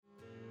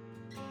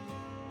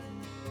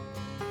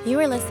You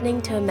are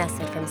listening to a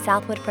message from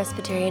Southwood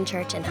Presbyterian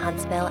Church in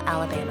Huntsville,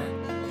 Alabama.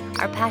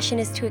 Our passion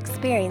is to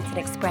experience and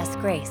express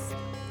grace.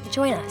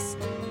 Join us.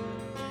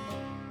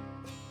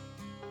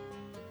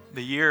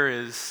 The year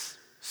is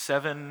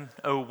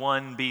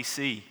 701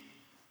 BC.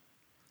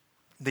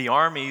 The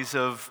armies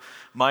of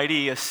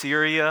mighty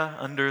Assyria,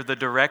 under the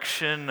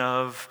direction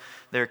of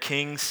their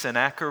king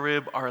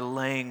Sennacherib, are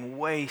laying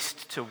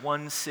waste to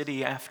one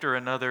city after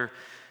another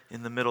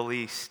in the Middle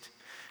East.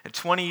 And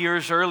 20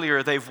 years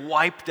earlier, they've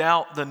wiped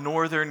out the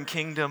northern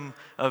kingdom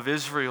of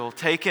Israel,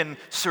 taken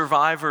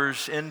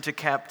survivors into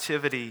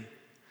captivity.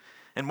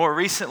 And more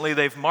recently,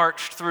 they've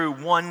marched through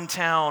one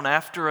town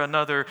after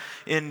another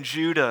in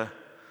Judah,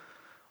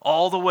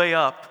 all the way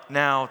up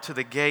now to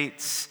the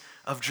gates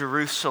of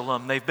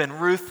Jerusalem. They've been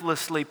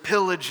ruthlessly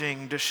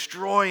pillaging,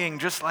 destroying,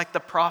 just like the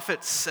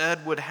prophets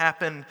said would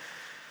happen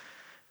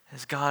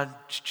as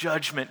God's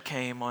judgment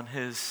came on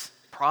his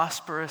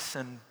prosperous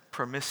and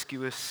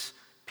promiscuous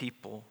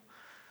people.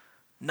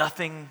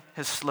 Nothing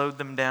has slowed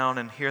them down,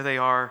 and here they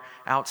are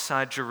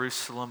outside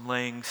Jerusalem,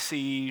 laying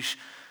siege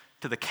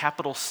to the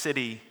capital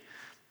city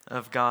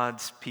of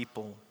God's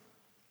people.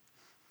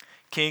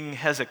 King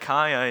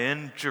Hezekiah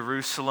in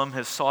Jerusalem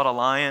has sought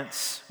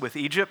alliance with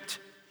Egypt.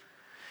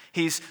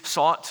 He's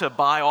sought to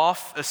buy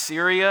off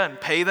Assyria and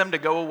pay them to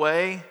go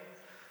away.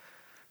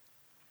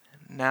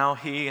 Now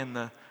he and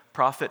the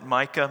prophet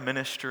Micah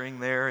ministering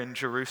there in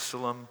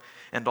Jerusalem,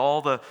 and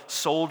all the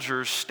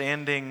soldiers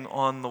standing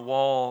on the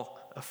wall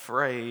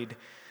afraid,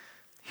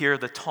 hear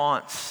the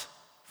taunts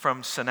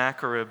from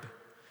Sennacherib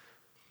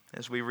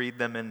as we read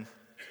them in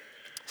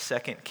 2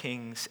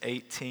 Kings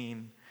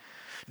 18.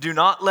 Do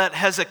not let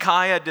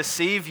Hezekiah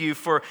deceive you,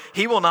 for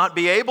he will not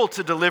be able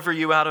to deliver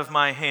you out of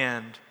my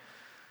hand.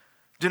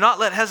 Do not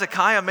let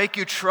Hezekiah make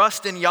you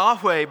trust in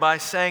Yahweh by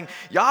saying,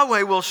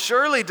 Yahweh will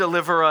surely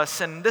deliver us,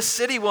 and this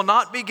city will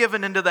not be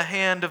given into the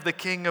hand of the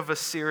king of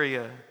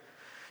Assyria.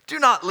 Do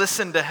not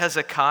listen to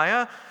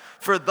Hezekiah,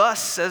 for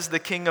thus says the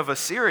king of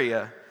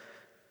Assyria,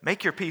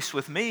 make your peace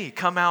with me,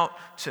 come out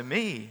to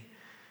me.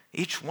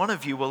 Each one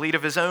of you will eat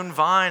of his own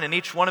vine, and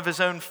each one of his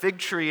own fig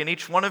tree, and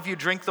each one of you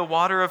drink the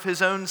water of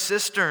his own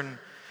cistern.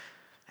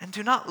 And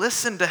do not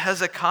listen to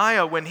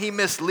Hezekiah when he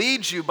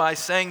misleads you by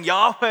saying,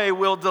 Yahweh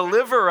will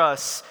deliver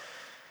us.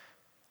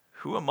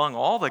 Who among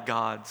all the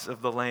gods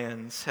of the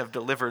lands have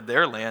delivered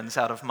their lands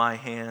out of my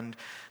hand,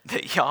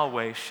 that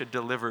Yahweh should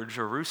deliver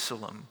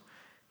Jerusalem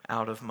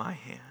out of my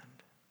hand?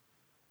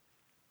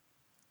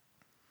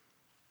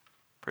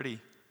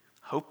 Pretty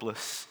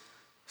hopeless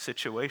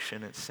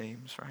situation, it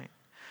seems, right?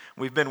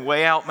 We've been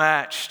way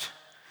outmatched.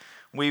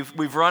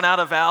 We've run out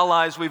of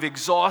allies. We've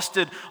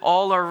exhausted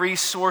all our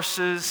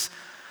resources.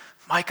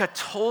 Micah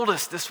told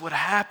us this would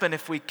happen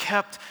if we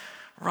kept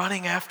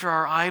running after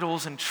our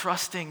idols and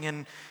trusting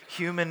in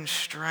human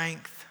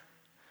strength.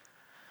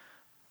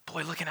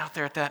 Boy, looking out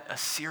there at that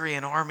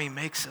Assyrian army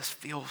makes us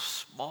feel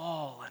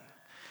small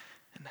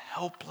and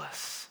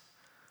helpless.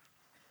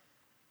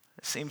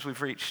 It seems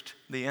we've reached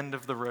the end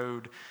of the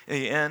road,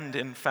 the end,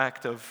 in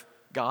fact, of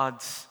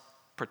God's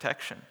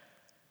protection.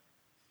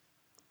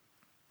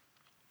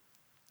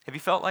 Have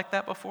you felt like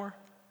that before?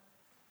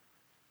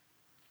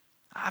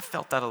 I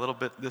felt that a little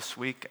bit this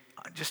week,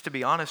 just to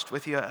be honest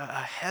with you,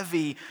 a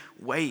heavy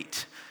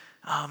weight,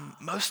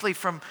 mostly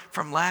from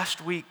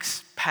last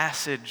week's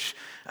passage,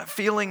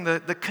 feeling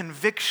the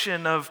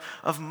conviction of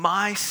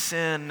my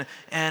sin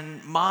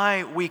and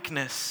my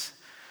weakness,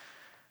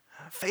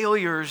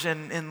 failures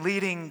in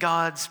leading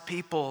God's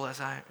people as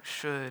I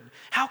should.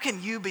 How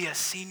can you be a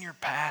senior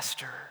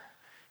pastor?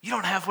 You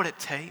don't have what it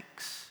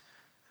takes.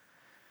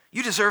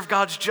 You deserve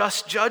God's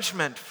just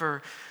judgment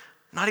for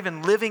not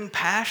even living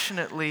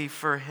passionately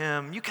for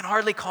him. You can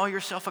hardly call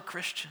yourself a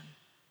Christian.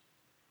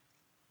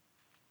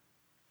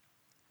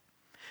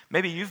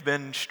 Maybe you've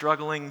been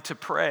struggling to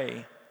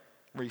pray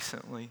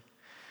recently,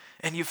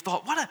 and you've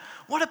thought,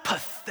 what a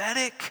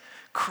pathetic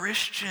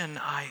Christian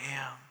I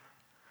am.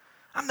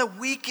 I'm the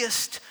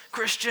weakest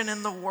Christian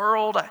in the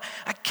world.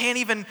 I can't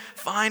even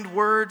find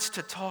words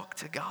to talk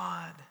to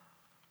God.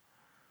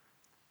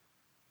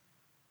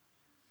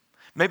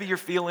 Maybe you're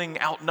feeling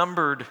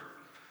outnumbered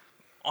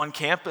on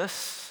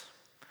campus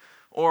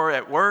or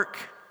at work,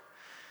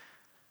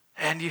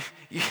 and you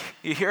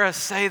hear us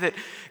say that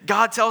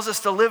God tells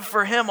us to live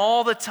for him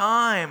all the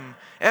time,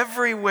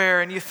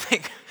 everywhere, and you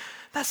think,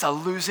 that's a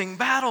losing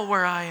battle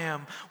where I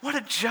am. What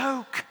a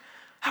joke.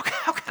 How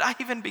could I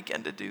even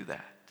begin to do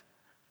that?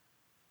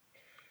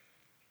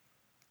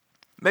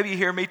 Maybe you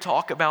hear me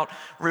talk about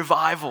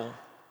revival,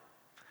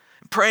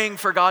 praying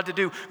for God to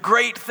do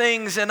great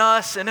things in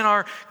us and in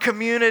our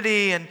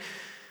community, and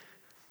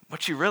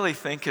what you really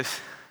think is,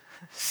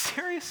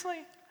 seriously?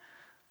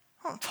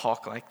 I don't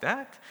talk like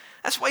that.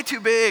 That's way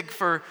too big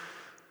for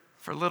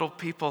little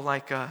people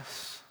like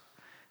us.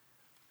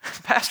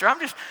 Pastor,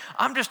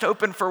 I'm just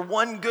hoping for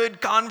one good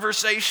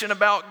conversation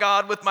about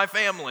God with my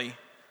family.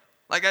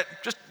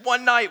 Just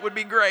one night would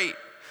be great.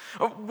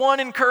 One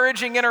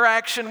encouraging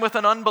interaction with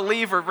an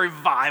unbeliever.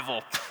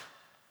 Revival.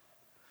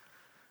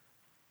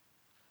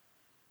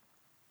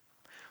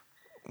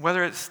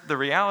 whether it's the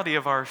reality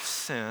of our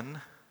sin,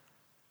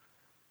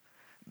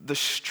 the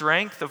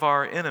strength of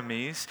our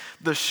enemies,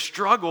 the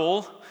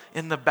struggle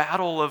in the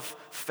battle of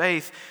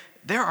faith,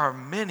 there are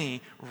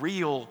many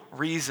real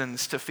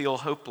reasons to feel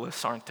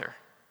hopeless, aren't there?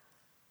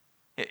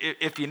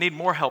 If you need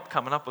more help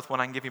coming up with one,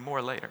 I can give you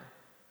more later.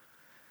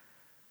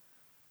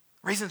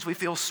 Reasons we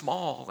feel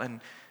small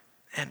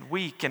and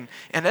weak, and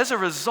as a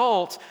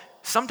result,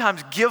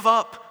 sometimes give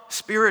up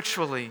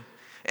spiritually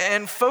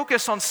and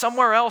focus on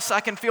somewhere else I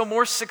can feel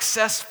more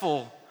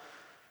successful,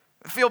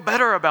 feel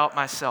better about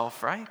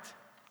myself, right?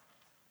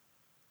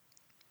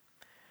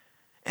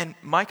 And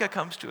Micah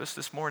comes to us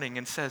this morning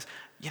and says,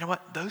 you know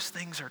what, those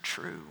things are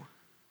true,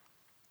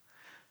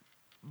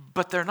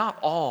 but they're not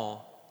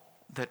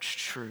all that's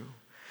true.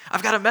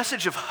 I've got a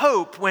message of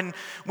hope when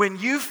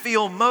you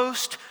feel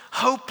most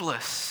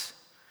hopeless.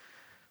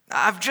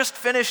 I've just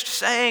finished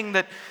saying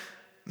that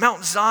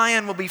Mount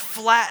Zion will be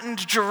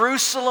flattened,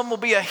 Jerusalem will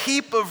be a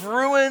heap of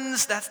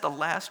ruins. That's the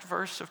last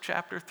verse of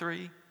chapter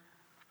 3.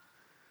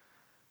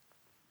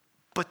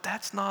 But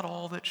that's not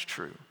all that's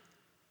true.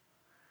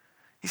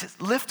 He says,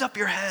 lift up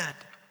your head.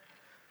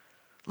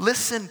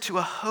 Listen to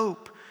a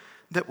hope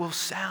that will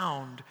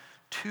sound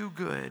too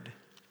good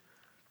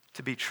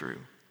to be true.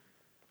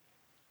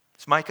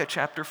 It's Micah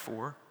chapter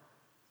 4.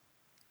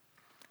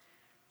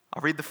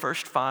 I'll read the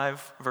first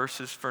 5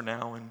 verses for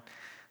now, and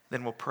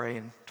then we'll pray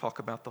and talk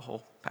about the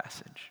whole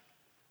passage.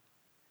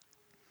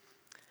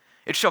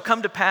 It shall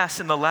come to pass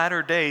in the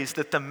latter days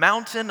that the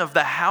mountain of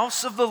the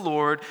house of the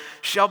Lord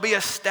shall be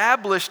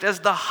established as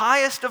the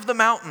highest of the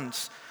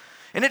mountains,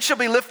 and it shall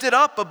be lifted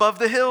up above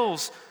the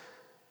hills,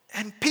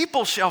 and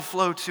people shall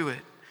flow to it.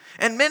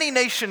 And many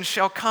nations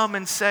shall come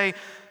and say,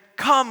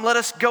 come, let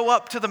us go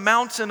up to the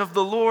mountain of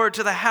the Lord,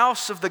 to the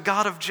house of the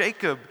God of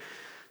Jacob,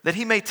 that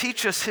he may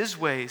teach us his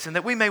ways, and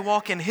that we may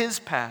walk in his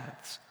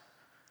paths.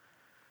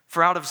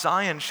 For out of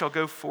Zion shall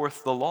go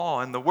forth the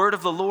law, and the word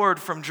of the Lord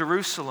from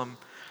Jerusalem.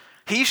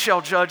 He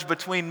shall judge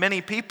between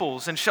many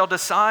peoples, and shall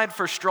decide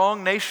for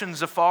strong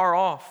nations afar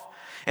off.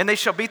 And they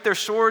shall beat their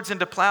swords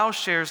into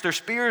plowshares, their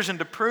spears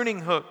into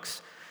pruning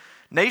hooks.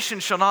 Nation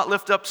shall not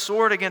lift up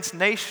sword against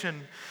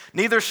nation,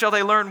 neither shall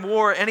they learn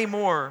war any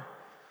more.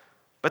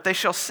 But they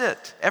shall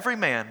sit, every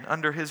man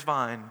under his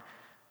vine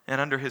and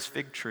under his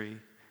fig tree,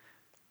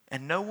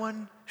 and no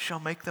one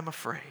shall make them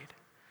afraid.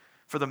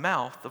 For the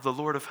mouth of the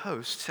Lord of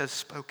hosts has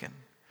spoken.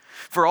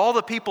 For all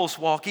the peoples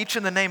walk, each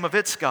in the name of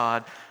its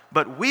God,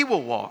 but we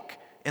will walk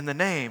in the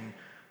name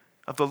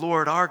of the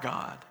Lord our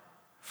God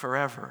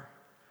forever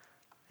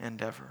and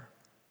ever.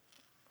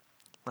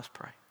 Let's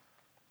pray.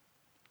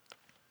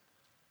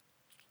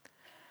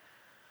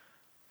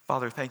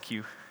 Father, thank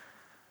you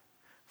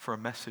for a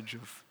message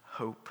of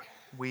hope.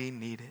 We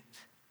need it.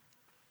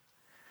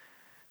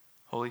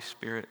 Holy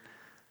Spirit,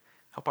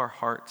 help our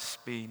hearts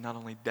be not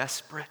only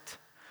desperate,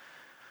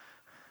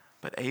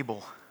 but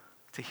able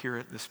to hear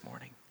it this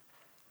morning.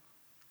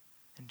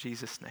 In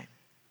Jesus' name,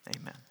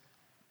 amen.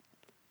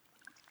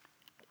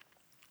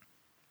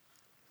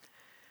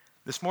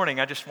 This morning,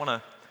 I just want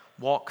to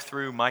walk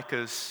through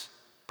Micah's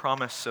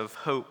promise of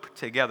hope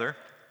together,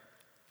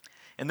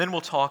 and then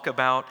we'll talk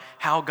about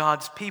how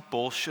God's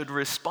people should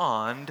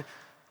respond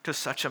to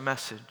such a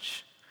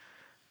message.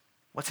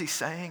 What's he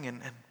saying, and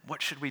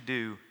what should we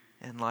do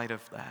in light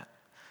of that?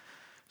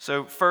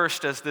 So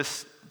first, as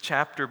this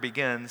chapter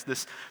begins,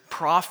 this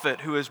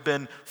prophet who has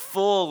been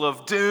full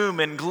of doom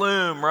and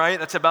gloom, right?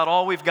 That's about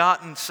all we've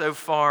gotten so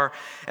far,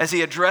 as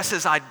he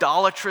addresses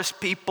idolatrous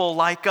people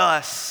like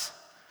us.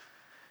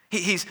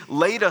 He's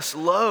laid us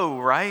low,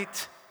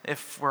 right?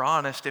 If we're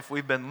honest, if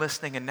we've been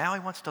listening, and now he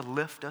wants to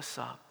lift us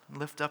up,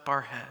 lift up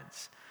our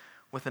heads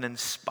with an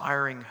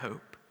inspiring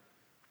hope.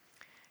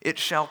 It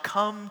shall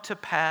come to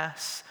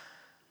pass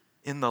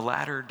in the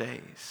latter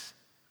days.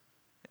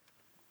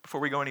 Before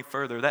we go any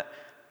further,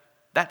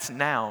 that's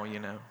now,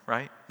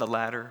 right? The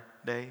latter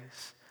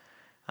days.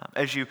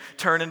 As you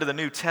turn into the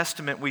New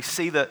Testament, we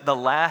see that the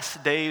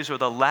last days or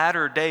the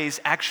latter days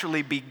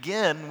actually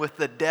begin with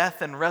the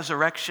death and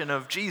resurrection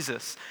of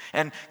Jesus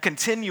and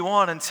continue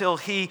on until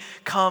he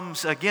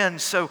comes again.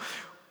 So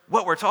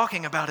what we're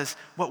talking about is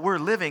what we're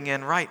living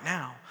in right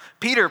now.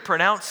 Peter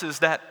pronounces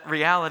that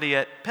reality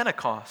at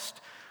Pentecost.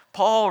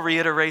 Paul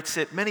reiterates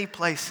it many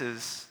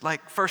places, like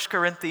 1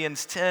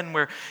 Corinthians 10,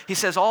 where he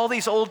says all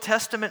these Old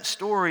Testament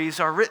stories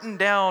are written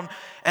down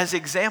as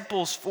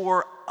examples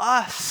for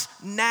us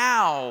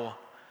now.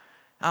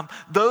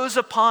 Those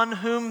upon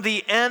whom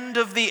the end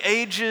of the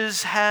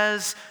ages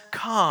has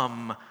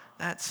come.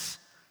 That's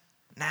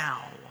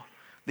now.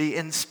 The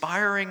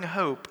inspiring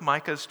hope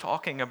Micah's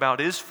talking about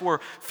is for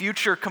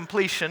future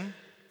completion,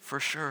 for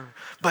sure.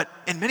 But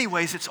in many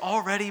ways, it's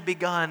already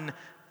begun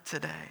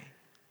today.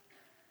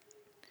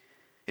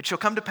 It shall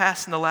come to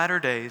pass in the latter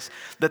days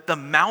that the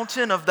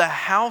mountain of the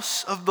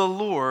house of the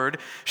Lord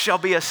shall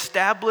be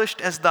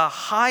established as the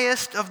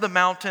highest of the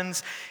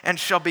mountains and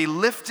shall be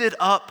lifted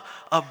up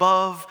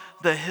above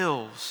the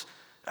hills.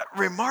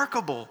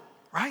 Remarkable,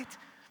 right?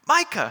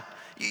 Micah,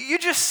 you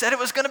just said it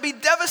was going to be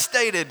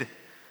devastated,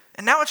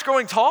 and now it's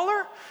growing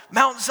taller?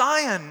 Mount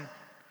Zion,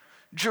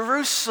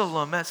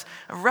 Jerusalem as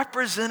a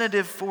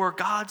representative for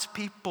God's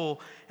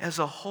people as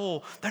a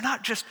whole. They're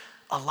not just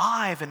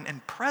alive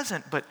and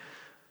present, but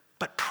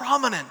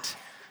prominent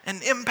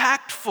and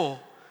impactful.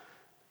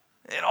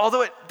 And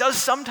although it does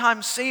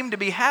sometimes seem to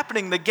be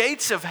happening, the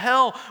gates of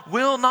hell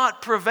will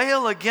not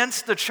prevail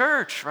against the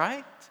church,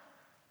 right?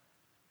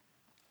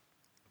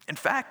 In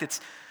fact,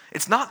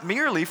 it's not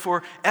merely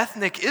for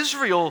ethnic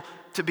Israel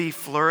to be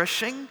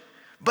flourishing,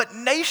 but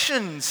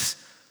nations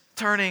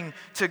turning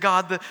to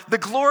God. The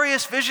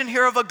glorious vision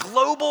here of a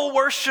global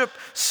worship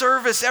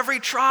service, every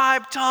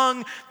tribe,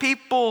 tongue,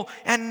 people,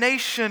 and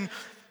nation,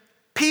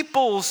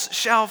 peoples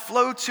shall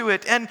flow to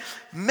it, and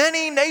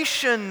many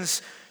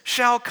nations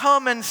shall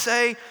come and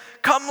say,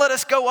 "Come, let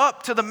us go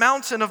up to the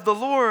mountain of the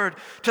Lord,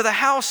 to the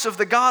house of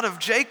the God of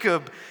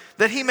Jacob,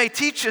 that he may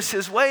teach us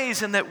his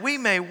ways and that we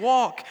may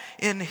walk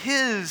in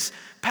his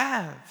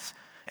paths."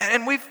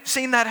 And we've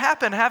seen that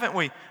happen, haven't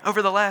we,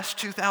 over the last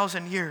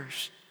 2,000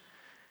 years?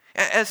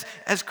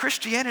 As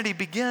Christianity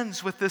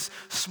begins with this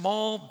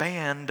small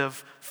band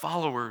of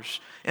followers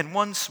in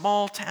one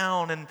small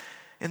town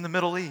in the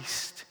Middle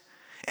East.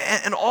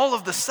 And all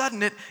of a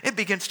sudden, it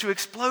begins to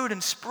explode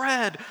and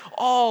spread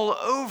all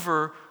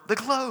over the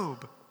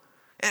globe.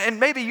 And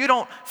maybe you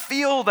don't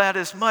feel that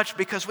as much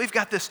because we've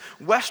got this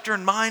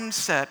Western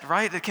mindset,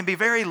 right? It can be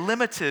very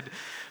limited.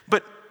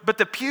 But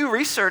the Pew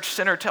Research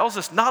Center tells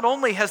us not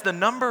only has the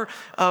number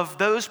of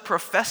those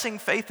professing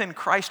faith in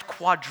Christ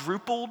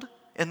quadrupled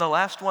in the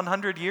last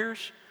 100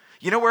 years.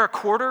 You know where a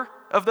quarter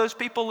of those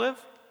people live?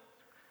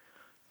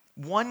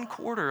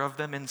 1/4 of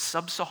them in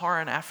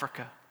sub-Saharan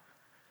Africa.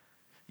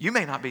 You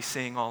may not be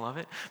seeing all of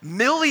it.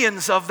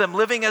 Millions of them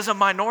living as a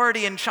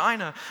minority in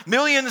China.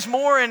 Millions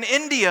more in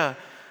India.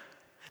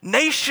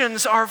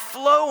 Nations are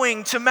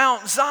flowing to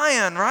Mount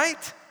Zion,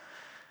 right?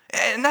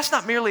 And that's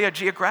not merely a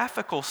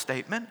geographical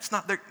statement.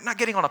 They're not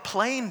getting on a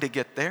plane to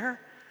get there.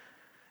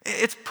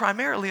 It's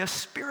primarily a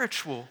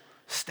spiritual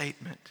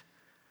statement,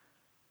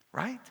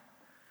 right?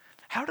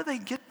 How do they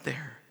get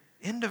there?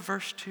 Into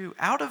verse 2,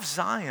 "Out of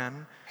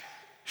Zion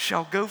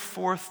shall go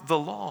forth the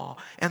law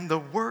and the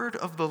word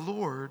of the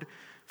Lord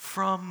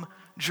from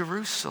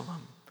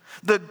Jerusalem."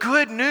 The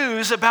good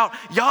news about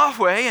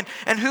Yahweh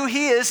and who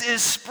he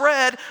is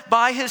spread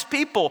by his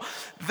people.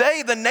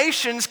 They, the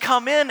nations,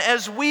 come in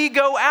as we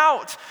go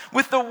out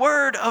with the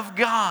word of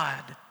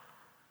God.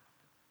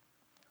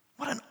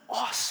 What an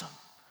awesome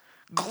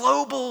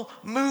global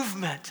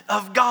movement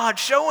of God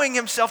showing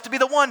himself to be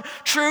the one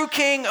true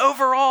king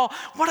over all.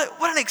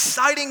 What an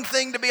exciting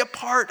thing to be a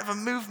part of a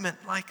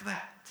movement like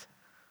that.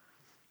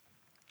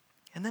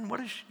 And then what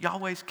does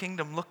Yahweh's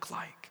kingdom look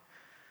like?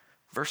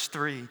 Verse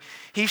 3,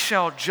 "He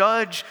shall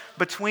judge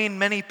between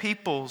many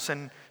peoples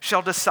and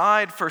shall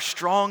decide for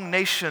strong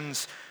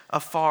nations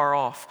afar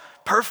off."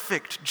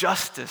 Perfect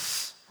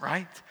justice,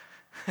 right?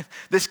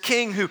 This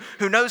king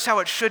who knows how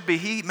it should be,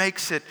 he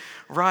makes it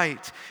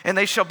right. "And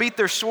they shall beat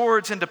their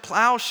swords into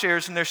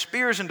plowshares and their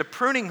spears into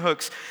pruning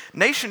hooks.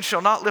 Nation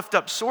shall not lift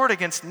up sword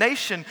against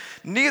nation,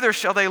 neither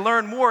shall they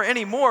learn war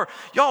anymore."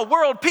 Y'all,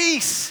 world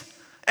peace.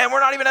 And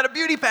we're not even at a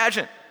beauty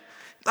pageant.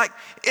 Like,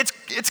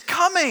 it's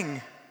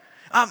coming.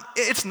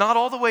 It's not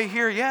all the way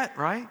here yet,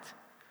 right?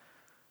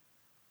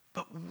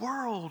 But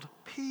world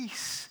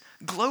peace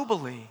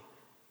globally.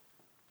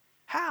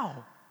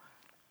 How?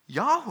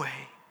 Yahweh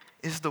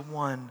is the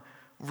one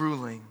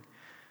ruling.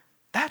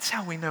 That's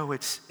how we know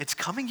it's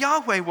coming.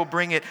 Yahweh will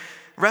bring it.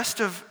 Rest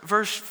of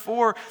verse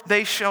 4,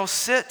 "They shall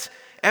sit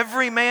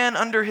every man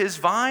under his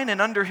vine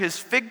and under his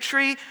fig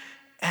tree,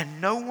 and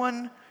no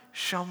one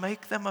shall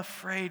make them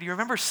afraid." You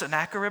remember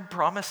Sennacherib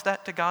promised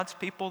that to God's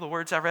people, the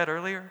words I read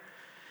earlier?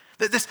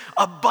 This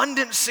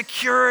abundant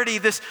security,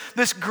 this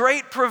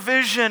great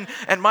provision.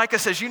 And Micah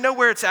says, you know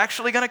where it's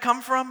actually going to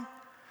come from?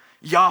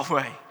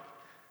 Yahweh.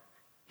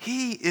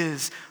 He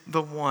is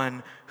the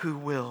one who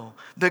will.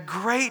 The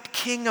great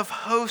King of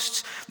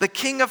hosts, the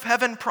King of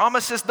heaven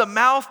promises, "The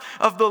mouth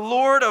of the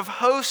Lord of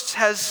hosts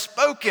has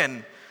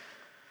spoken.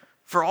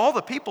 For all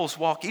the peoples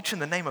walk each in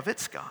the name of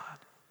its God.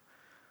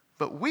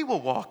 But we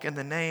will walk in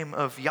the name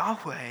of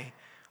Yahweh,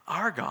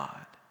 our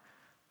God,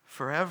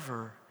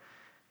 forever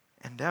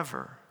and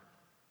ever."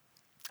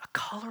 A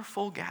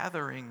colorful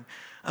gathering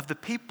of the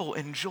people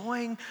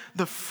enjoying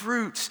the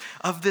fruits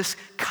of this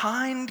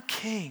kind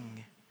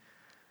king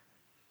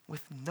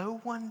with no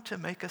one to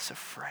make us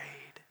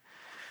afraid,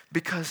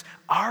 because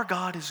our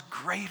God is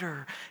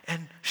greater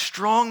and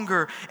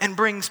stronger and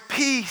brings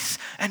peace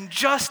and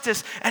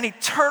justice and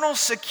eternal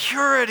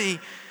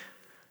security.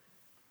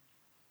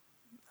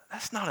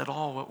 That's not at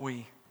all what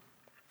we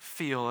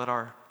feel at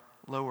our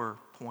lower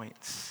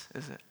points,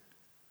 is it?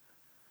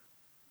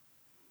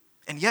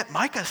 And yet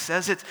Micah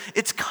says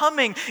it's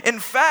coming. In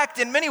fact,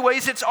 in many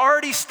ways, it's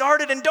already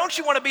started. And don't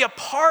you want to be a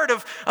part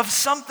of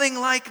something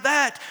like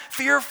that?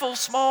 Fearful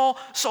small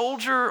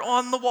soldier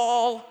on the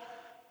wall,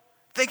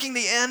 thinking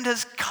the end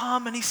has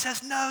come. And he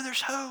says, no,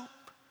 there's hope.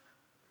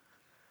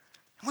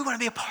 And we want to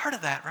be a part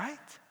of that, right?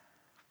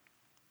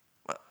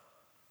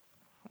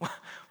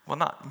 Well,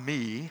 not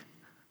me,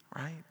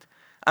 right?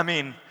 I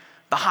mean,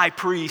 The high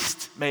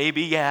priest,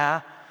 maybe,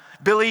 yeah.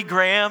 Billy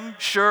Graham,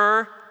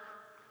 sure.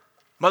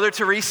 Mother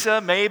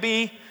Teresa,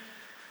 maybe.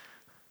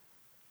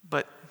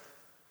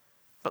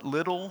 But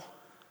little,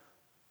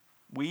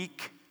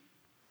 weak,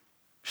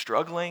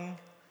 struggling,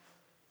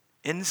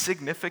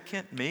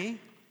 insignificant me?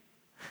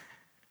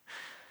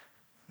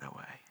 No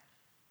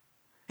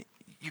way.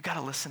 You got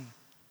to listen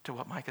to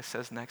what Micah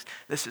says next.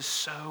 This is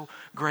so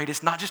great.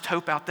 It's not just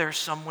hope out there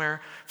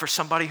somewhere for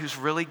somebody who's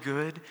really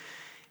good.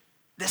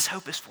 This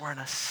hope is for an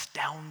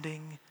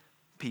astounding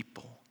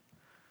people.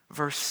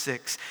 Verse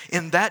 6,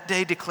 in that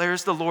day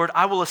declares the Lord,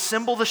 I will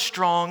assemble the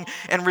strong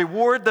and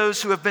reward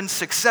those who have been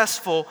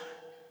successful.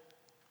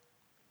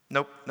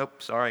 Nope,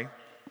 sorry.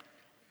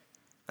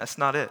 That's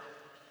not it.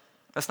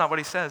 That's not what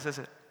he says, is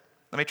it?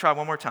 Let me try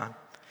one more time.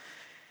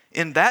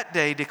 In that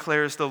day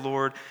declares the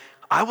Lord,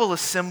 I will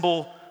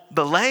assemble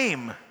the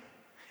lame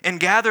and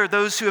gather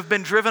those who have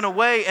been driven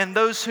away and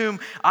those whom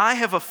I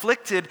have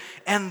afflicted,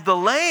 and the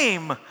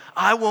lame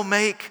I will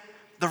make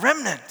the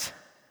remnant.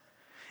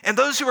 And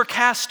those who are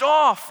cast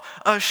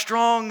off, a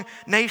strong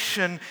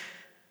nation,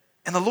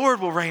 and the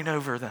Lord will reign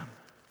over them.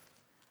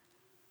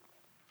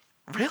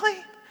 Really?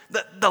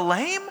 The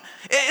lame?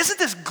 Isn't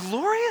this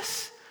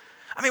glorious?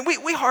 I mean,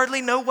 we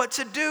hardly know what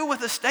to do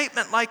with a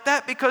statement like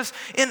that, because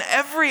in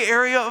every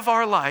area of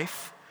our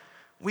life,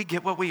 we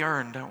get what we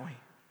earn, don't we?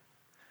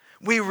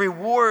 We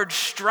reward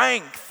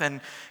strength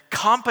and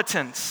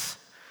competence.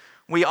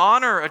 We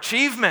honor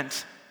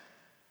achievement.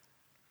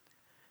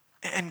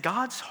 And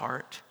God's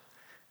heart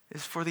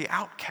is for the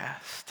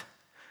outcast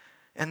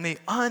and the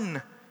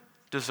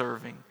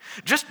undeserving.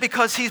 Just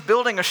because he's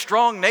building a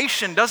strong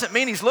nation doesn't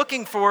mean he's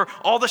looking for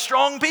all the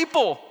strong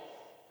people.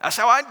 That's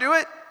how I do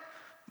it.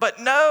 But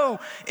no,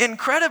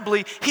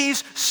 incredibly,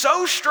 he's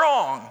so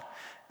strong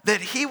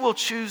that he will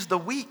choose the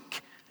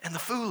weak and the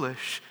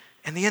foolish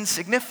and the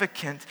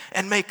insignificant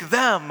and make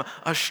them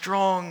a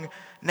strong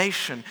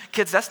nation.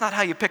 Kids, that's not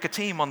how you pick a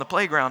team on the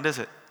playground, is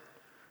it?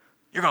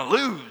 You're going to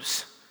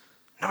lose.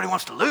 Nobody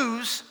wants to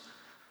lose.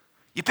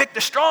 You pick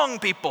the strong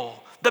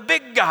people, the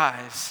big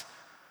guys.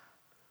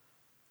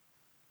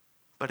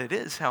 But it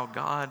is how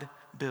God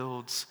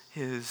builds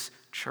his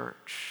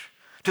church,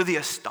 to the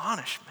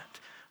astonishment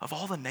of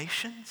all the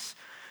nations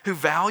who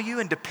value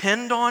and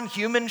depend on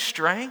human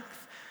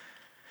strength.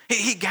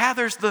 He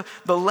gathers the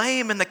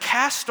lame and the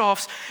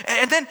cast-offs.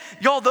 And then,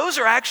 y'all, those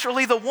are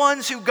actually the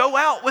ones who go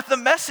out with the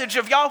message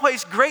of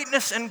Yahweh's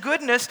greatness and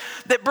goodness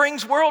that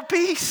brings world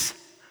peace.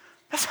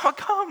 That's how it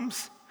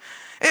comes.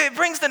 It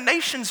brings the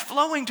nations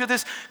flowing to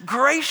this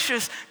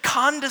gracious,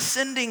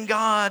 condescending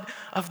God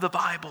of the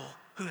Bible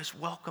who has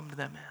welcomed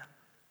them in.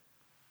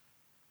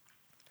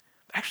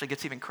 It actually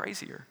gets even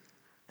crazier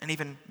and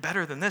even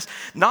better than this.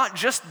 Not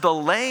just the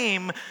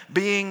lame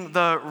being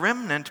the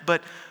remnant,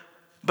 but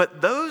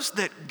those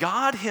that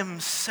God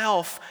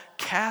himself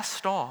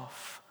cast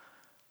off,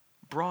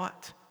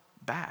 brought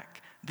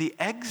back. The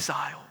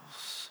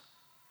exiles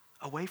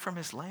away from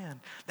his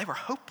land. They were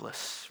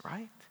hopeless,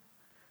 right?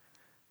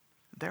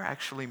 They're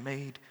actually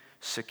made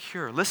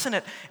secure. Listen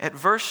at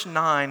verse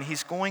 9,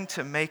 he's going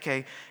to make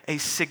a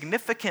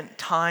significant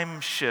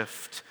time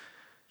shift.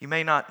 You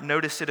may not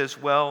notice it as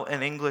well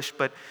in English,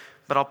 but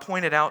I'll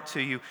point it out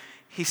to you.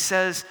 He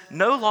says,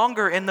 no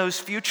longer in those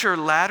future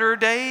latter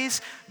days,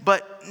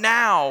 but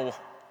now,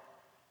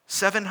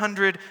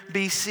 700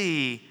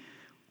 BC.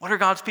 What are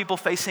God's people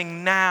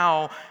facing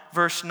now?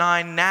 Verse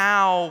 9,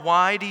 now,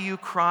 why do you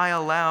cry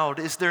aloud?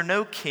 Is there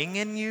no king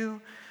in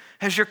you?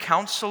 Has your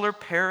counselor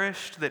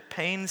perished, that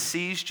pain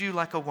seized you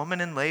like a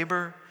woman in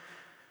labor?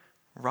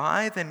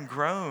 Writhe and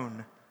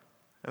groan,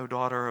 O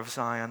daughter of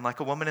Zion, like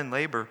a woman in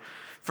labor.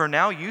 For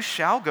now you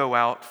shall go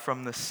out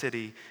from the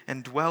city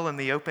and dwell in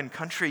the open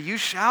country. You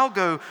shall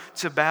go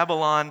to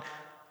Babylon.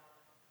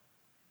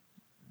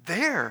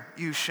 There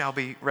you shall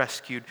be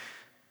rescued.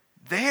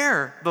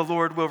 There the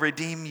Lord will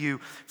redeem you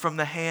from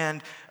the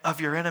hand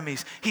of your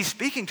enemies. He's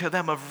speaking to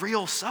them of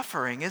real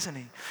suffering, isn't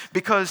he?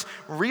 Because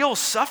real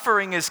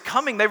suffering is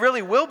coming. They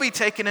really will be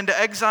taken into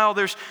exile.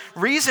 There's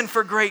reason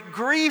for great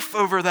grief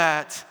over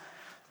that.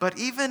 But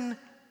even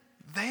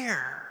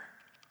there,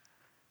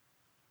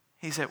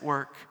 he's at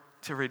work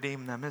to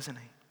redeem them, isn't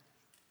he?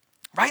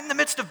 Right in the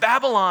midst of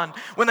Babylon,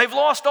 when they've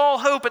lost all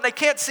hope and they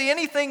can't see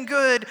anything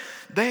good,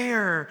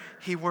 there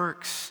he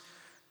works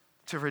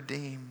to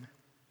redeem.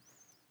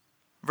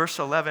 Verse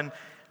 11,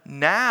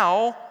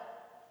 now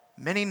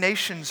many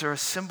nations are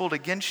assembled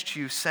against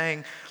you,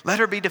 saying, let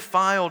her be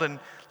defiled and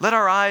let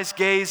our eyes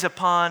gaze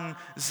upon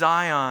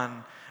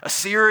Zion.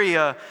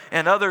 Assyria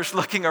and others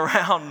looking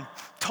around,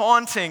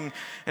 taunting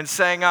and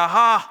saying,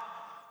 aha,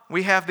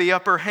 we have the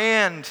upper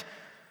hand.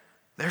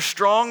 They're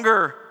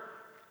stronger.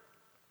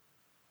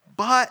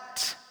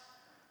 But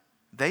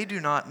they do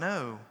not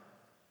know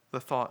the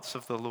thoughts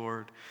of the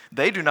Lord.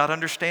 They do not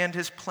understand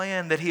his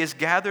plan, that he has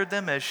gathered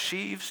them as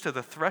sheaves to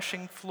the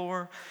threshing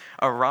floor.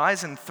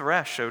 Arise and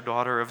thresh, O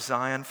daughter of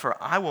Zion, for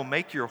I will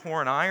make your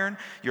horn iron,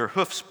 your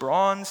hoofs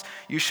bronze.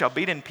 You shall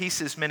beat in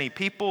pieces many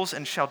peoples,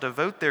 and shall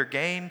devote their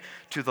gain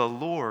to the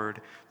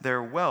Lord,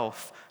 their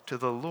wealth to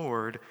the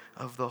Lord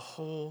of the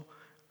whole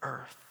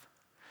earth.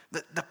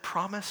 The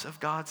promise of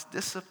God's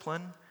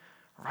discipline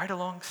right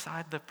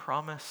alongside the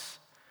promise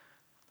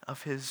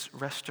of his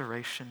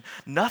restoration.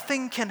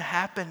 Nothing can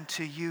happen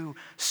to you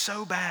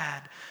so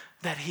bad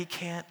that he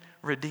can't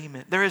redeem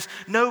it. There is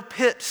no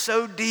pit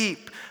so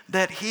deep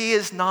that he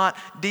is not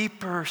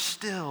deeper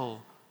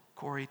still.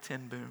 Corrie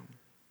ten Boom.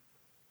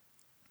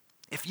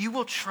 If you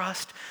will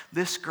trust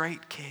this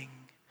great king,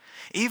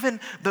 even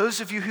those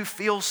of you who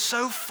feel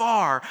so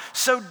far,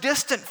 so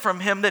distant from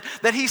him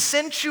that he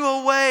sent you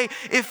away,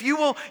 if you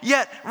will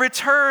yet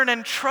return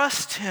and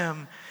trust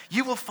him,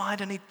 you will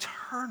find an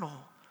eternal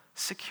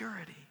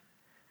security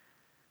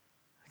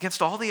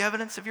against all the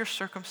evidence of your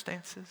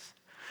circumstances.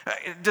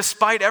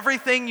 Despite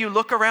everything you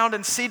look around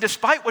and see,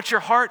 despite what your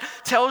heart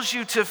tells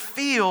you to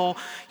feel,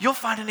 you'll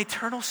find an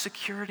eternal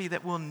security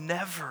that will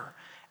never,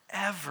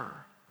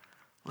 ever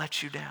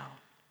let you down.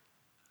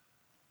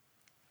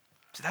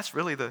 So that's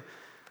really the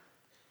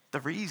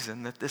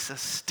reason that this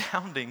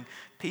astounding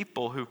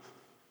people who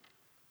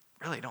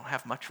really don't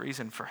have much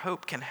reason for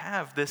hope can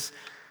have this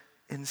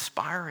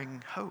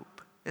inspiring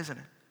hope, isn't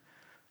it?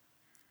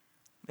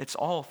 It's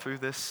all through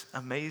this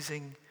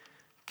amazing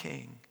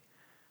king.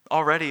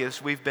 Already,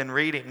 as we've been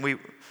reading,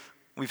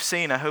 we've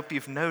seen, I hope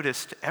you've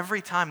noticed,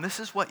 every time this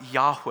is what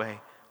Yahweh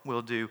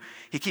will do.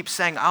 He keeps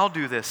saying, I'll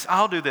do this,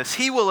 I'll do this.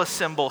 He will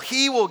assemble,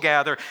 he will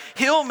gather,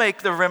 he'll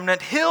make the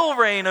remnant, he'll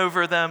reign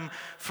over them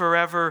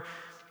forever.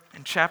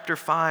 And chapter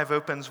 5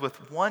 opens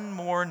with one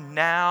more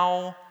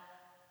now,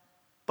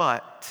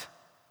 but.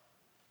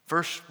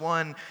 Verse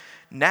 1,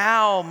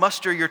 now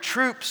muster your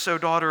troops, O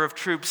daughter of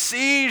troops.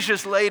 Siege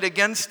is laid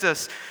against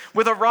us.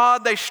 With a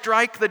rod they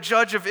strike the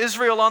judge of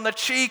Israel on the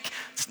cheek.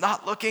 It's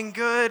not looking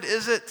good,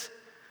 is it?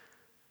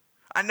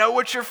 I know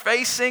what you're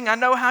facing. I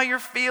know how you're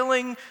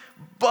feeling.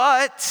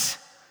 But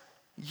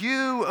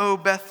you, O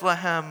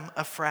Bethlehem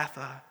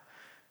Ephrathah,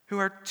 who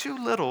are too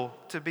little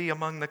to be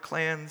among the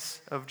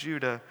clans of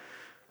Judah,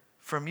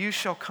 from you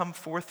shall come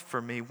forth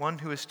for me one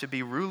who is to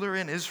be ruler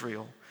in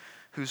Israel,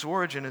 whose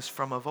origin is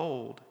from of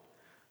old,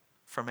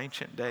 from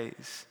ancient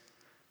days.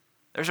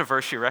 There's a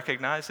verse you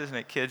recognize, isn't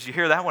it, kids? You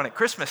hear that one at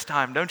Christmas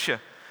time, don't you?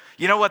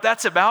 You know what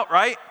that's about,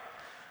 right?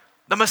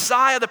 The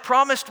Messiah, the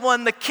promised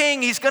one, the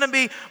king, he's going to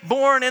be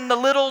born in the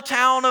little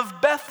town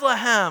of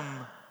Bethlehem.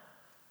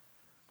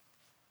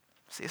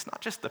 See, it's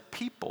not just the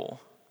people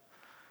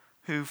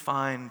who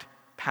find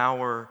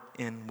power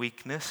in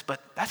weakness,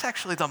 but that's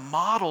actually the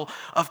model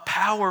of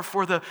power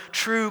for the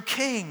true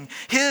king.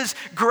 His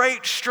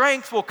great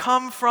strength will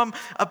come from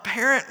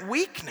apparent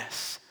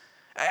weakness.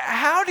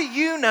 How do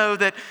you know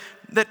that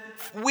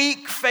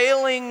weak,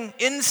 failing,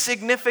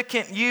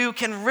 insignificant you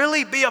can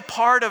really be a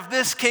part of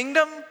this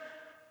kingdom?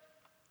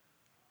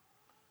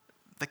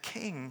 The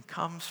king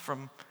comes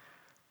from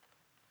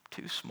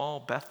too small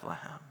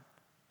Bethlehem.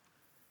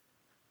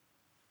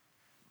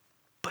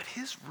 But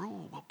his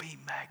rule will be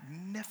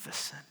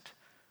magnificent.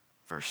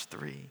 Verse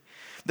 3,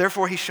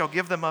 therefore he shall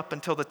give them up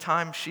until the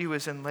time she who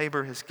is in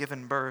labor has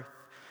given birth.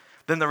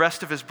 Then the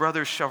rest of his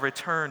brothers shall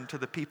return to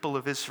the people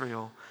of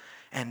Israel,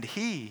 and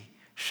he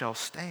shall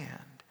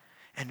stand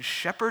and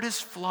shepherd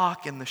his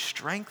flock in the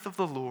strength of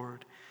the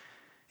Lord,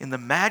 in the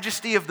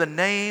majesty of the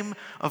name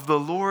of the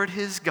Lord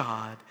his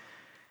God.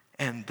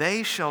 And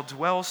they shall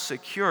dwell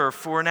secure,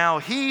 for now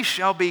he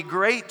shall be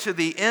great to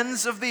the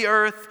ends of the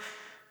earth,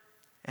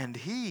 and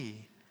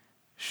he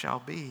shall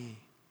be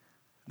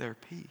their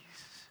peace.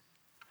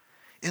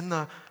 In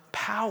the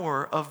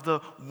power of the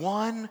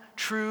one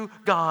true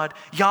God,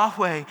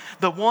 Yahweh,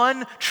 the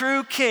one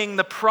true King,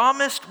 the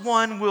promised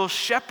one will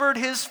shepherd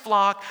his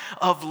flock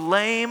of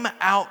lame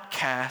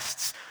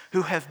outcasts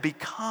who have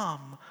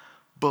become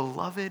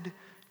beloved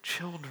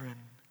children.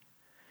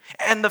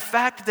 And the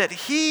fact that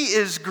he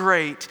is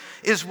great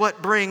is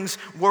what brings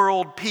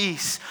world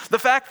peace. The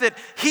fact that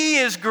he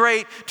is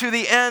great to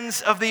the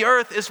ends of the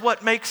earth is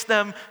what makes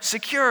them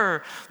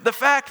secure. The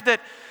fact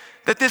that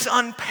this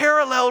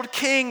unparalleled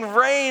king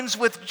reigns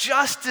with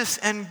justice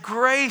and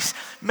grace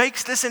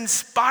makes this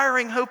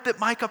inspiring hope that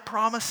Micah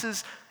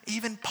promises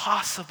even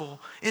possible.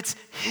 It's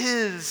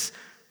his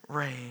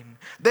reign.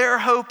 Their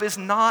hope is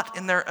not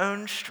in their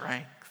own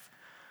strength,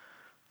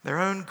 their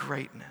own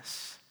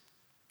greatness.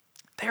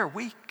 They're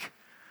weak,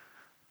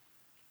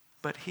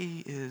 but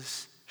he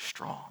is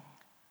strong.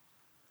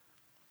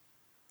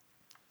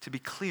 To be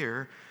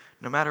clear,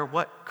 no matter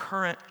what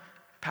current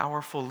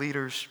powerful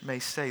leaders may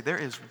say, there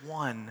is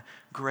one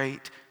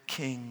great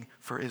king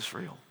for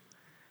Israel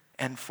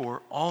and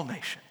for all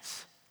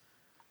nations.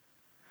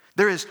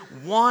 There is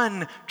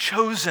one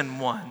chosen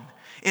one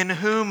in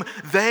whom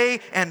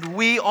they and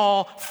we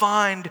all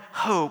find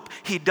hope.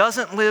 He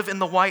doesn't live in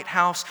the White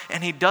House,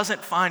 and he doesn't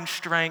find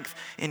strength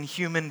in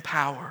human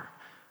power.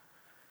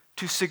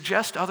 To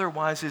suggest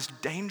otherwise is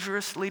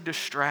dangerously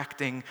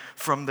distracting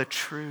from the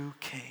true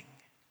King.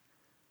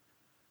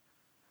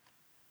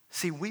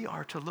 See, we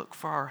are to look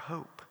for our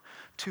hope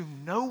to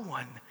no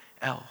one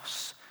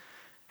else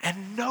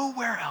and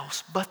nowhere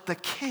else but the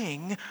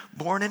King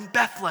born in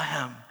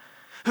Bethlehem,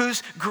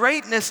 whose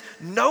greatness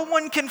no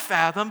one can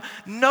fathom,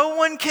 no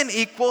one can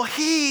equal.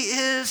 He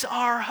is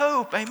our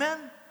hope. Amen?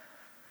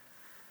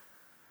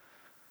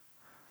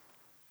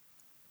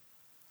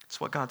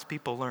 It's what God's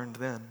people learned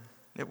then.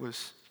 It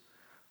was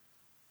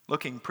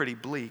looking pretty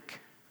bleak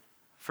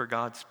for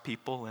God's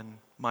people in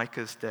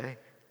Micah's day.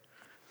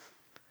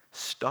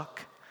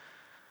 Stuck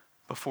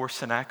before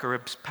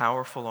Sennacherib's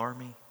powerful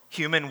army.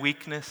 Human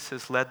weakness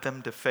has led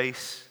them to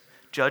face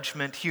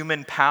judgment.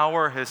 Human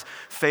power has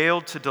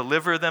failed to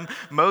deliver them.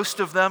 Most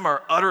of them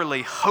are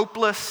utterly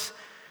hopeless.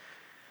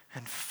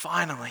 And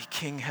finally,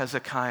 King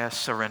Hezekiah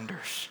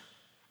surrenders.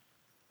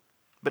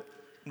 But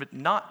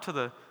not to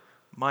the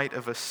might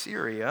of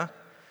Assyria.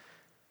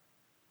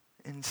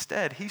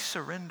 Instead, he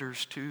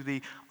surrenders to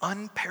the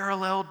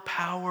unparalleled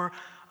power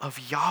of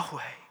Yahweh.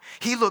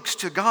 He looks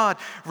to God,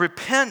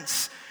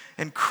 repents,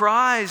 and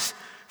cries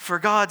for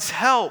God's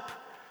help.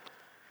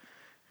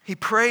 He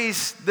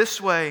prays this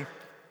way,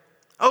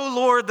 O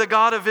Lord, the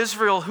God of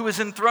Israel, who is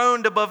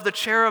enthroned above the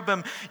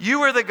cherubim,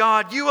 you are the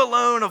God, you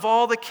alone of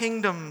all the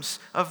kingdoms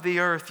of the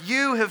earth.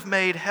 You have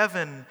made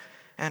heaven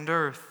and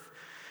earth.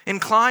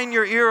 Incline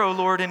your ear, O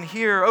Lord, and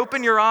hear.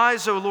 Open your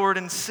eyes, O Lord,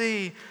 and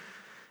see.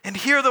 And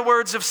hear the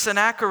words of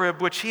Sennacherib,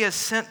 which he has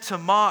sent to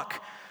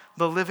mock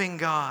the living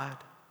God.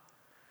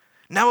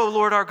 Now, O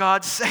Lord our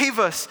God, save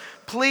us,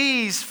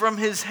 please, from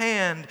his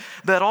hand,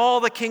 that all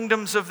the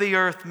kingdoms of the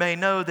earth may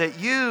know that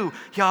you,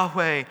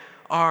 Yahweh,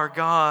 are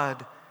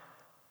God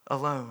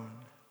alone.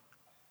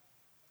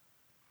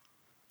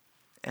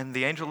 And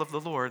the angel of the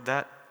Lord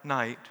that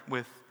night,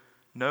 with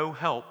no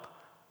help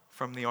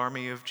from the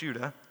army of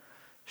Judah,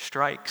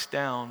 strikes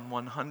down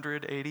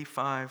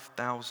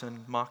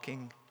 185,000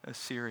 mocking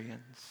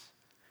Assyrians.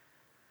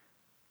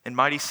 And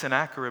mighty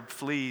Sennacherib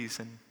flees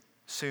and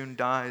soon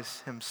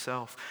dies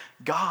himself.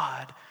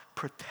 God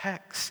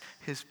protects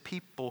his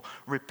people.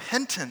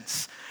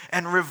 Repentance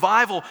and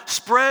revival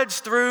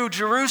spreads through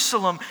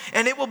Jerusalem,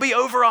 and it will be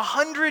over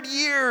 100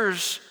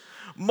 years,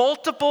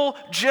 multiple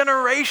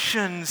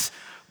generations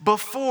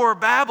before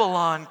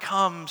Babylon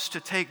comes to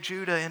take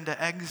Judah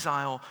into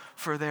exile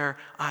for their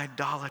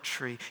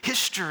idolatry.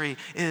 History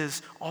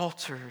is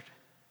altered.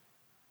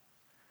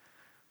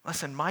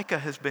 Listen, Micah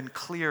has been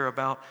clear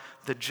about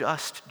the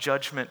just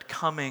judgment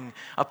coming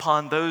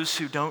upon those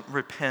who don't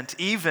repent,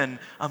 even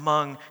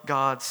among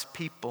God's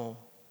people.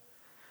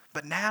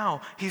 But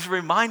now he's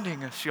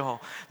reminding us, y'all,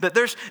 that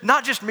there's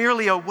not just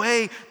merely a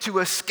way to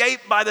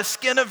escape by the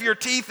skin of your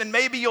teeth and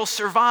maybe you'll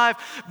survive,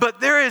 but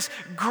there is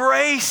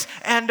grace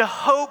and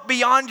hope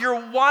beyond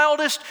your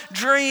wildest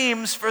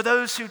dreams for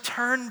those who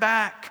turn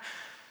back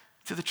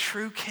to the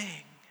true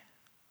King.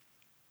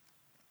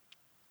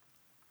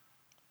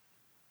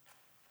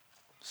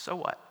 So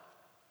what?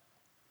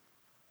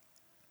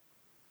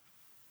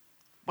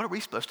 What are we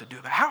supposed to do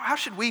about it? How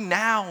should we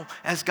now,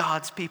 as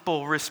God's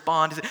people,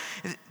 respond? Is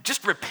it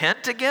just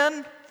repent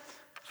again?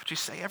 That's what you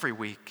say every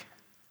week.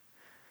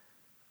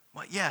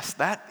 Well, yes,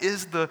 that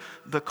is the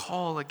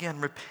call again.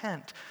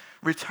 Repent.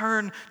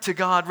 Return to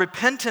God.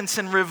 Repentance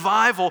and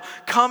revival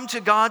come to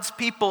God's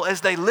people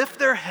as they lift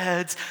their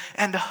heads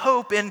and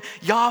hope in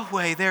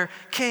Yahweh, their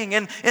King.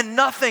 And in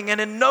nothing and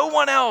in no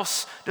one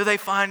else do they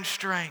find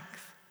strength.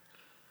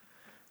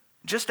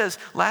 Just as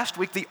last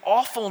week the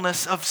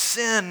awfulness of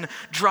sin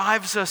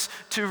drives us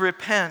to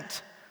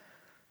repent,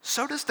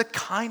 so does the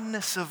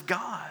kindness of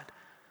God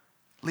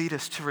lead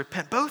us to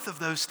repent. Both of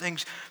those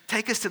things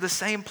take us to the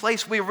same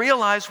place. We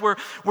realize we're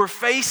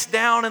face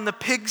down in the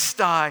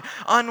pigsty,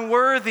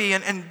 unworthy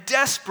and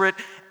desperate,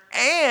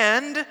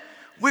 and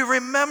we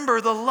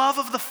remember the love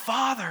of the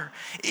Father,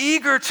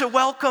 eager to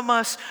welcome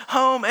us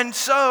home. And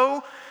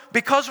so,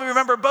 because we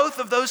remember both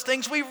of those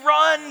things, we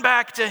run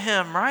back to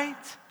Him, right?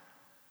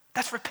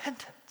 That's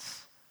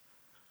repentance.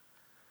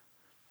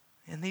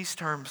 In these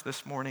terms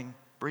this morning,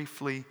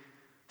 briefly,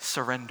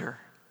 surrender.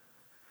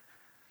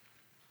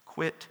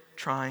 Quit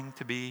trying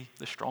to be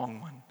the strong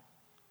one.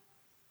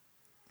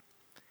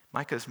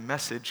 Micah's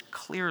message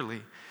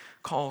clearly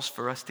calls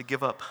for us to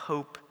give up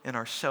hope in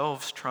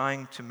ourselves,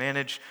 trying to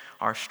manage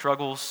our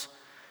struggles.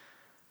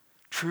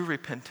 True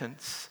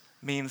repentance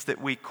means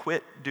that we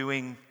quit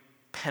doing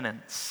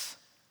penance.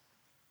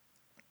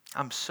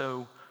 I'm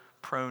so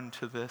prone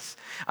to this.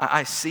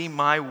 I see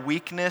my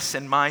weakness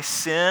and my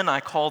sin. I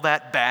call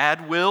that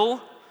bad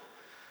will.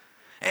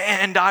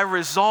 And I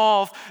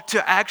resolve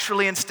to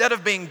actually, instead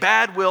of being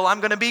bad will, I'm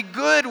going to be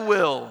good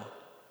will.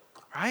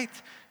 Right?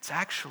 It's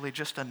actually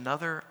just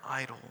another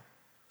idol.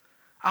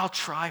 I'll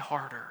try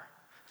harder.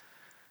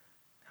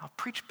 I'll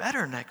preach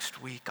better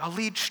next week. I'll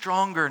lead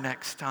stronger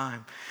next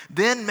time.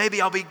 Then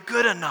maybe I'll be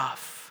good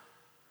enough.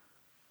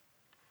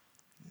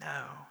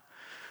 No.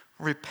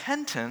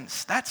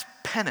 Repentance, that's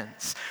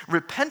penance.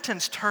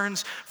 Repentance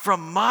turns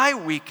from my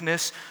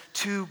weakness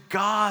to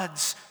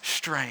God's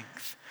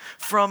strength.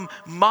 from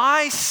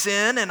my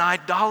sin and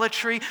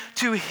idolatry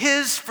to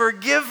his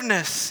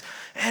forgiveness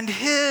and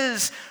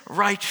his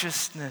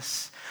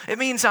righteousness. It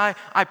means I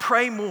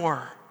pray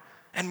more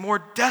and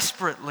more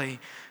desperately,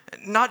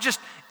 not just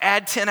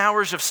add 10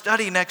 hours of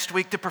study next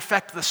week to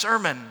perfect the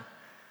sermon.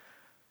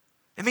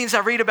 It means I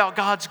read about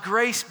God's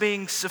grace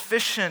being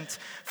sufficient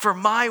for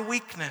my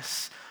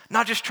weakness,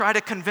 not just try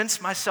to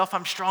convince myself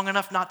I'm strong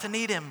enough not to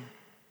need him.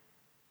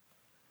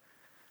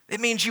 It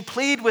means you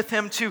plead with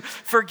him to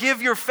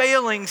forgive your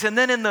failings, and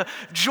then in the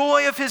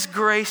joy of his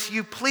grace,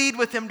 you plead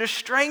with him to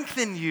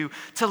strengthen you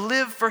to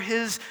live for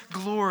his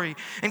glory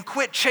and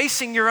quit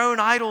chasing your own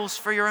idols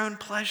for your own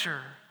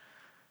pleasure.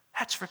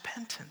 That's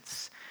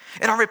repentance.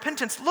 And our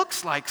repentance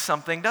looks like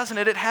something, doesn't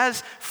it? It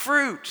has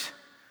fruit.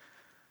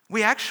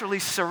 We actually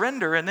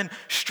surrender, and then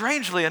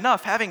strangely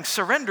enough, having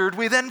surrendered,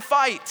 we then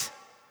fight.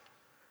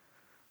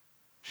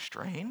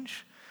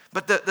 Strange.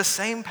 But the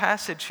same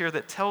passage here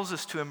that tells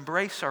us to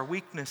embrace our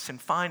weakness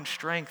and find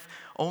strength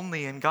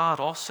only in God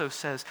also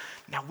says,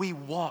 now we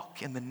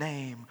walk in the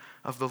name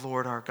of the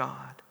Lord our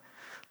God,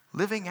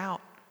 living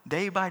out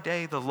day by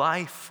day the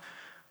life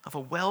of a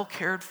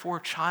well-cared-for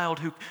child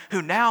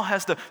who now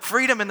has the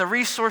freedom and the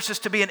resources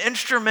to be an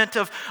instrument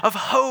of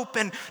hope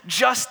and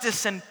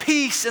justice and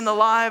peace in the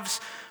lives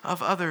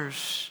of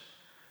others.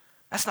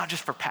 That's not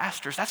just for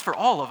pastors, that's for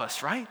all of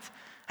us, right?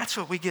 That's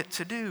what we get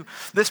to do.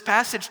 This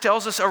passage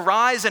tells us,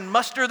 arise and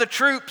muster the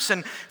troops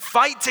and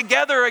fight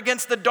together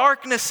against the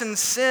darkness and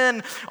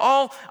sin,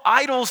 all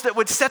idols that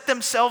would set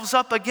themselves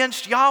up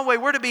against Yahweh.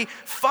 We're to be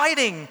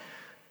fighting.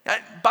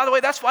 By the way,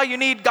 that's why you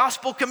need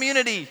gospel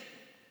community.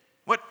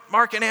 What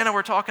Mark and Anna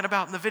were talking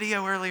about in the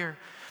video earlier.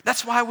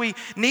 That's why we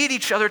need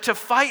each other to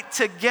fight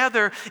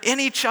together in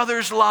each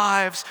other's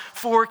lives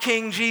for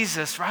King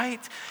Jesus,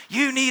 right?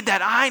 You need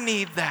that, I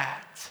need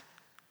that.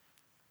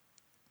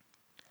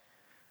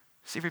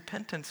 See,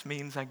 repentance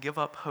means I give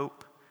up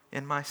hope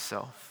in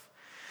myself.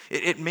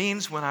 It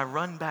means when I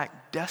run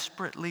back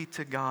desperately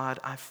to God,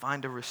 I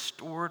find a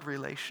restored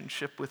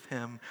relationship with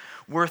him,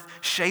 worth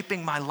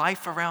shaping my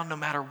life around no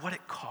matter what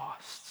it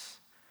costs.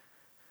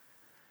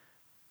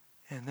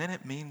 And then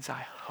it means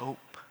I hope.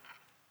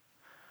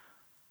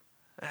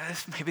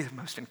 This may be the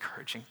most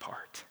encouraging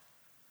part.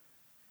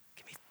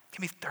 Give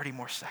me 30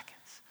 more seconds.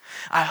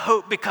 I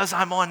hope because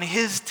I'm on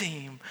his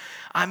team.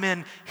 I'm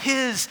in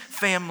his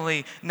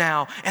family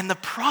now. And the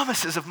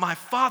promises of my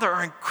Father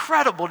are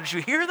incredible. Did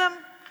you hear them?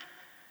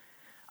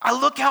 I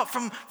look out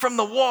from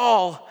the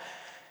wall,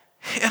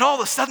 and all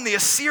of a sudden the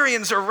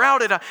Assyrians are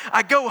routed.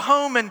 I go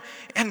home, and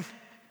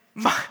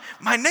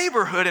my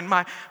neighborhood and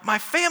my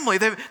family,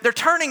 they're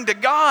turning to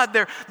God.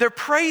 They're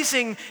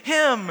praising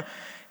him.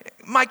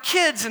 My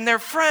kids and their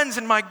friends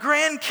and my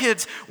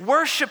grandkids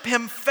worship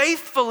him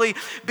faithfully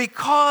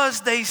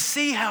because they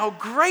see how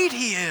great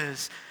he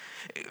is.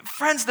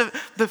 Friends,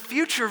 the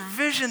future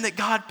vision that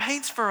God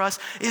paints for us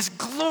is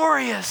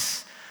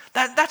glorious.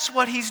 That's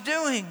what he's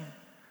doing.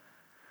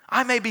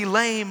 I may be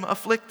lame,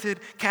 afflicted,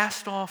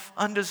 cast off,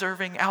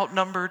 undeserving,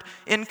 outnumbered,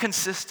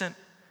 inconsistent,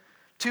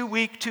 too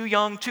weak, too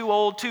young, too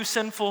old, too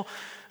sinful,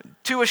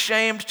 too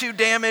ashamed, too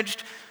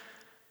damaged.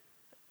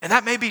 And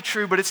that may be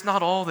true, but it's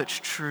not all that's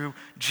true.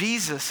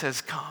 Jesus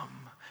has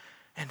come,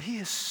 and he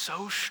is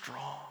so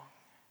strong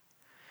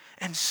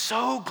and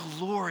so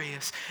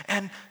glorious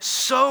and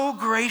so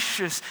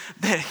gracious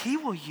that he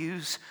will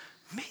use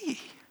me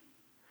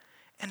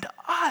and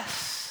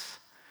us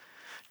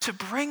to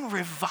bring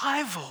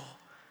revival,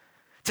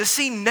 to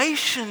see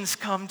nations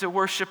come to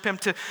worship him,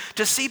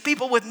 to see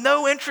people with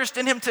no interest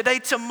in him today,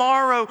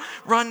 tomorrow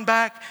run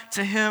back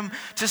to him,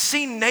 to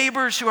see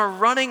neighbors who are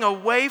running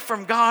away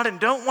from God and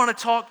don't want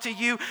to talk to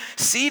you,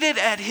 seated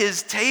at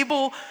his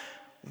table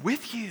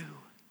with you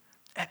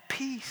at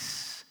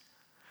peace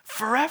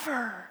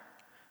forever.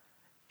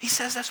 He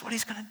says that's what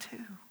he's going to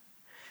do.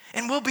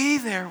 And we'll be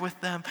there with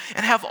them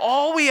and have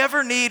all we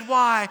ever need.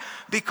 Why?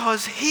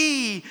 Because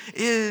he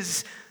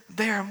is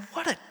there. And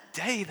what a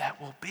day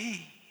that will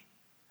be.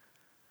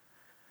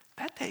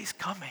 That day's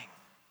coming.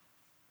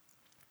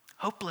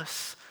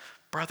 Hopeless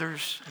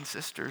brothers and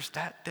sisters,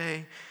 that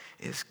day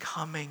is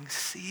coming.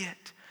 See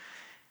it.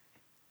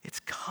 It's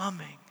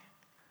coming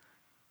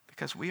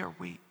because we are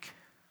weak,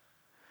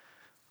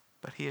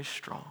 but he is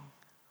strong.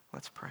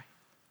 Let's pray.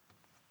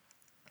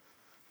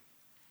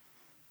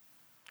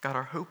 God,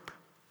 our hope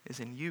is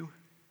in you.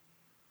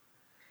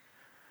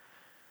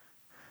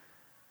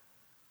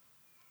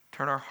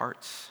 Turn our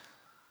hearts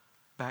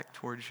back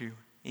towards you,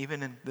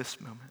 even in this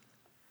moment.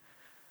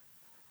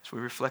 As we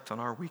reflect on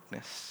our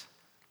weakness,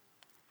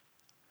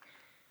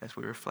 as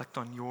we reflect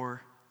on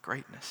your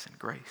greatness and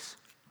grace,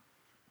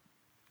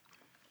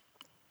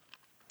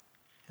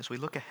 as we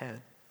look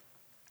ahead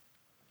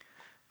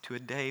to a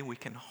day we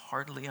can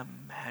hardly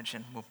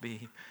imagine will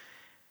be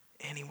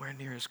anywhere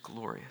near as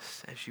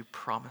glorious as you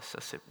promise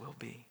us it will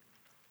be.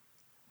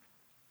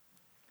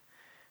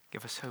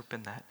 Give us hope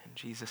in that, in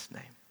Jesus'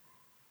 name.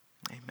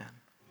 Amen.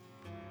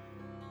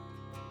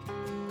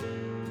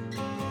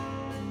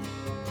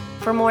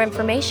 For more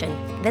information,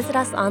 visit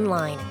us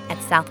online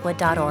at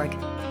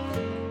southwood.org.